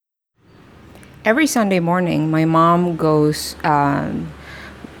Every Sunday morning, my mom goes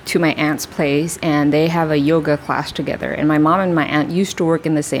to my aunt's place and they have a yoga class together. And my mom and my aunt used to work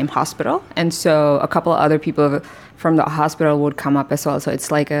in the same hospital. And so a couple of other people from the hospital would come up as well. So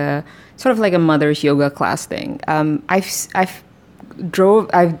it's like a sort of like a mother's yoga class thing. I've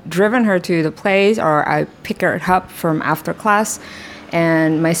driven her to the place, or I pick her up from after class.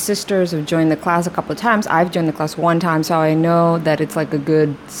 And my sisters have joined the class a couple of times. I've joined the class one time, so I know that it's like a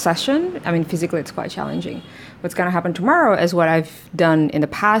good session. I mean, physically it's quite challenging. What's going to happen tomorrow is what I've done in the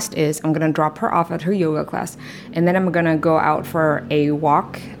past is I'm going to drop her off at her yoga class, and then I'm going to go out for a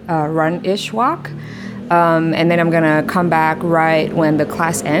walk, run-ish walk. And then I'm going to come back right when the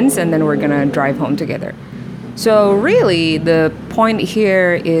class ends, and then we're going to drive home together. So really, the point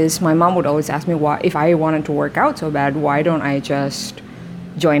here is my mom would always ask me why, if I wanted to work out so bad, why don't I just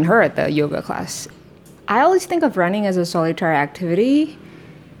join her at the yoga class? I always think of running as a solitary activity.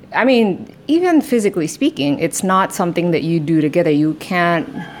 I mean, even physically speaking, it's not something that you do together. You can't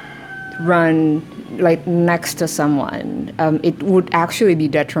run like next to someone. It would actually be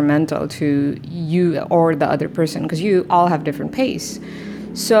detrimental to you or the other person because you all have different pace.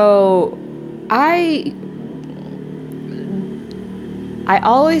 So I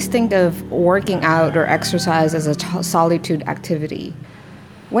always think of working out or exercise as a solitude activity.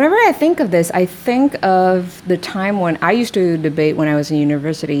 Whenever I think of this, I think of the time when I used to debate when I was in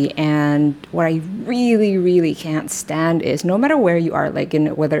university, and what I really, really can't stand is no matter where you are, like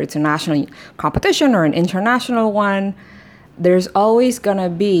in whether it's a national competition or an international one, there's always gonna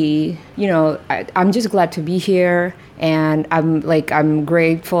be, I'm just glad to be here, and I'm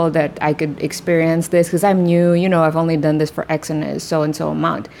grateful that I could experience this because I'm new, I've only done this for X and so and so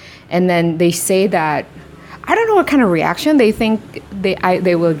amount. And then they say that, I don't know what kind of reaction they think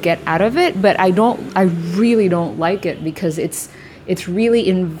they will get out of it, but I really don't like it because it's really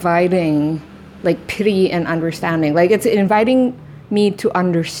inviting like pity and understanding. Like it's inviting me to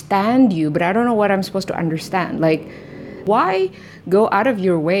understand you, but I don't know what I'm supposed to understand. Like, why go out of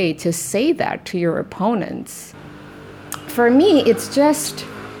your way to say that to your opponents? For me, it's just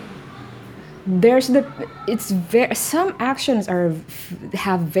some actions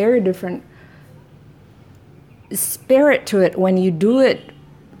have very different spirit to it when you do it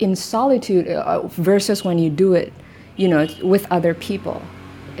in solitude versus when you do it, with other people.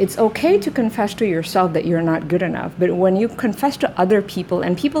 It's okay to confess to yourself that you're not good enough, but when you confess to other people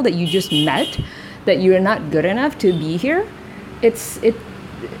and people that you just met that you're not good enough to be here,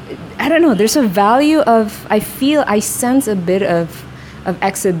 I don't know, there's a value of, I sense a bit of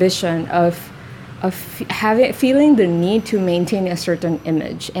exhibition, of feeling the need to maintain a certain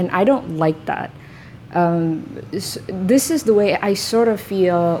image, and I don't like that. This is the way I sort of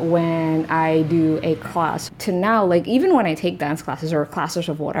feel when I do a class. To now, like even when I take dance classes or classes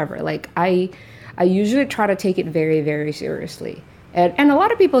of whatever, like I usually try to take it very, very seriously, and a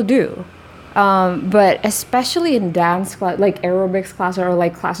lot of people do. But especially in dance class, like aerobics classes or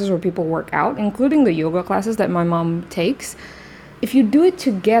like classes where people work out, including the yoga classes that my mom takes, if you do it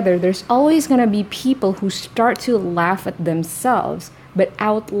together, there's always going to be people who start to laugh at themselves, but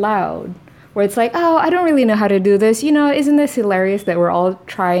out loud, where it's like, oh, I don't really know how to do this. Isn't this hilarious that we're all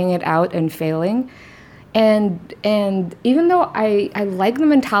trying it out and failing? And even though I like the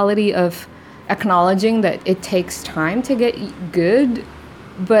mentality of acknowledging that it takes time to get good,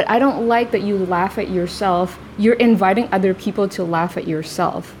 but I don't like that you laugh at yourself. You're inviting other people to laugh at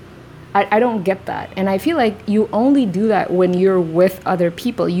yourself. I don't get that. And I feel like you only do that when you're with other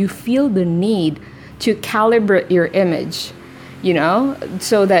people. You feel the need to calibrate your image,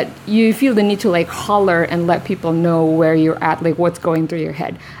 so that you feel the need to like holler and let people know where you're at, like what's going through your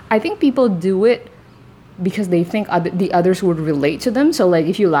head. I think people do it because they think the others would relate to them. So like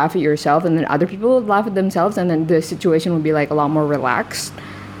if you laugh at yourself and then other people would laugh at themselves, and then the situation would be like a lot more relaxed.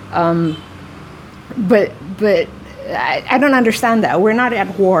 But I don't understand that. We're not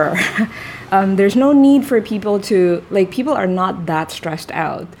at war. There's no need for people to, like, people are not that stressed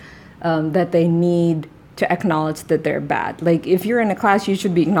out that they need to acknowledge that they're bad. Like, if you're in a class, you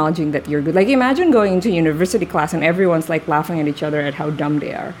should be acknowledging that you're good. Like, imagine going into university class and everyone's, like, laughing at each other at how dumb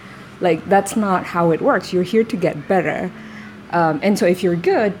they are. Like, that's not how it works. You're here to get better. And so if you're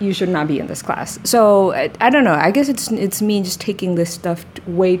good, you should not be in this class. So I don't know. I guess it's me just taking this stuff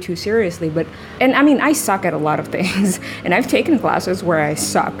way too seriously. And I mean, I suck at a lot of things. And I've taken classes where I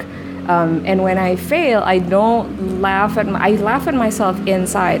suck. And when I fail, I don't laugh I laugh at myself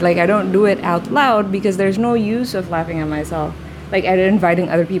inside. Like, I don't do it out loud because there's no use of laughing at myself. Like, and inviting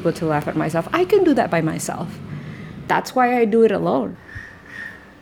other people to laugh at myself. I can do that by myself. That's why I do it alone.